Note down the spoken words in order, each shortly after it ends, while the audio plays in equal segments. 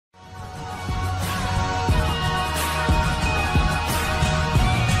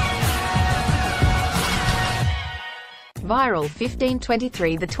viral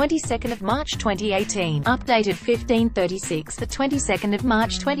 15:23 the 22nd of March 2018, updated 15:36 the 22nd of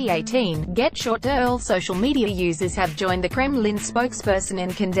March 2018. Get short. All social media users have joined the Kremlin spokesperson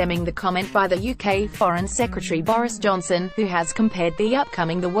in condemning the comment by the UK Foreign Secretary Boris Johnson, who has compared the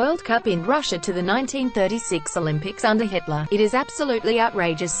upcoming World Cup in Russia to the 1936 Olympics under Hitler. It is absolutely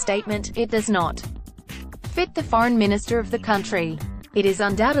outrageous statement. It does not fit the foreign minister of the country. It is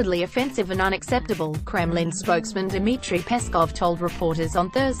undoubtedly offensive and unacceptable, Kremlin spokesman Dmitry Peskov told reporters on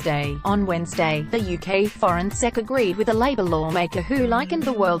Thursday. On Wednesday, the UK Foreign Sec agreed with a Labour lawmaker who likened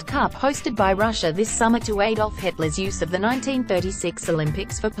the World Cup hosted by Russia this summer to Adolf Hitler's use of the 1936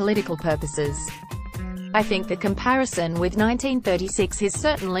 Olympics for political purposes. "I think the comparison with 1936 is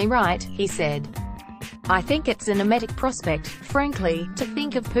certainly right," he said. "I think it's an emetic prospect, frankly, to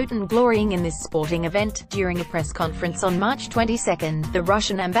think of Putin glorying in this sporting event." During a press conference on March 22, the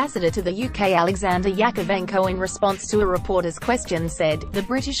Russian ambassador to the UK Alexander Yakovenko, in response to a reporter's question, said, "The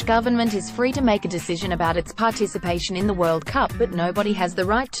British government is free to make a decision about its participation in the World Cup, but nobody has the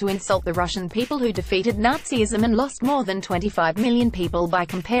right to insult the Russian people who defeated Nazism and lost more than 25 million people by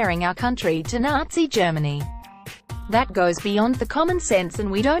comparing our country to Nazi Germany. That goes beyond the common sense, and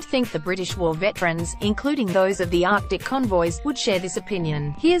we don't think the British war veterans, including those of the Arctic convoys, would share this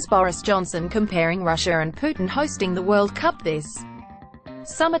opinion." Here's Boris Johnson comparing Russia and Putin hosting the World Cup this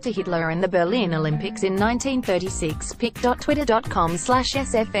summer to Hitler and the Berlin Olympics in 1936.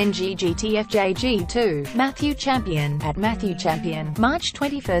 pic.twitter.com/sfnggtfjg2. Matthew Champion, at Matthew Champion. March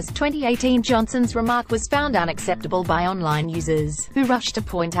 21, 2018. Johnson's remark was found unacceptable by online users, who rushed to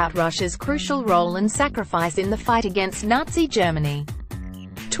point out Russia's crucial role and sacrifice in the fight against Nazi Germany.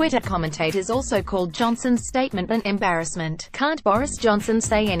 Twitter commentators also called Johnson's statement an embarrassment. Can't Boris Johnson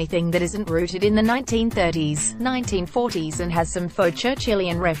say anything that isn't rooted in the 1930s, 1940s and has some faux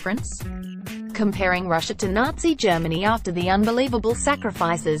Churchillian reference? Comparing Russia to Nazi Germany after the unbelievable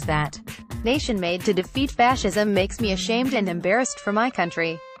sacrifices that nation made to defeat fascism makes me ashamed and embarrassed for my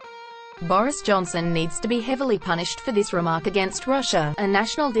country. Boris Johnson needs to be heavily punished for this remark against Russia, a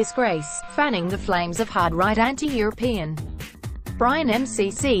national disgrace, fanning the flames of hard-right anti-European. Brian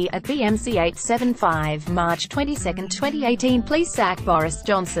MCC, at BMC875, March 22, 2018. Please sack Boris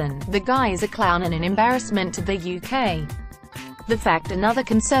Johnson. The guy is a clown and an embarrassment to the UK. The fact another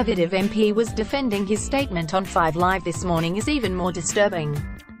Conservative MP was defending his statement on 5 Live this morning is even more disturbing.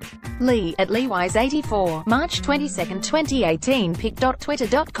 Lee, at LeeWise84, March 22, 2018.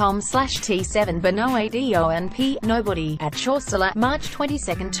 pic.twitter.com/T7BenoADONP, nobody, at Chaucelat, March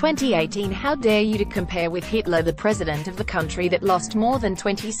 22, 2018. How dare you to compare with Hitler, the president of the country that lost more than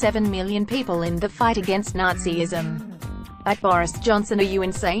 27 million people in the fight against Nazism? At Boris Johnson, are you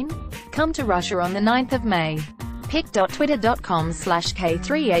insane? Come to Russia on the 9th of May.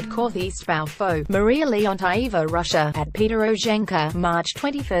 pic.twitter.com/K38Kortheastbaufo, Maria Leontieva, Russia, at Peter Ozhenka, March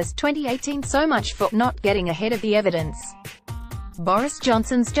 21, 2018. So much for not getting ahead of the evidence. Boris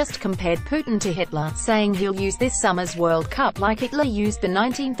Johnson's just compared Putin to Hitler, saying he'll use this summer's World Cup like Hitler used the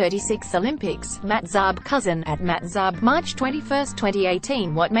 1936 Olympics. Matt Zarb cousin, at Matt Zarb, March 21,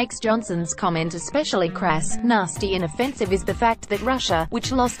 2018. What makes Johnson's comment especially crass, nasty and offensive is the fact that Russia,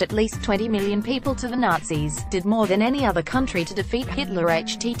 which lost at least 20 million people to the Nazis, did more than any other country to defeat Hitler.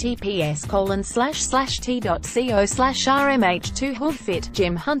 https://t.co/rmh2 Hoodfit,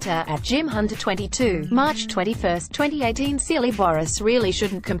 Jim Hunter, at Jim Hunter 22, March 21, 2018. Silly Boris really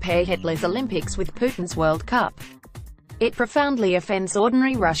shouldn't compare Hitler's Olympics with Putin's World Cup. It profoundly offends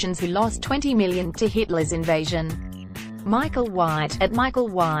ordinary Russians who lost 20 million to Hitler's invasion. Michael White, at Michael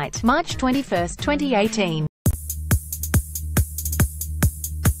White, March 21, 2018.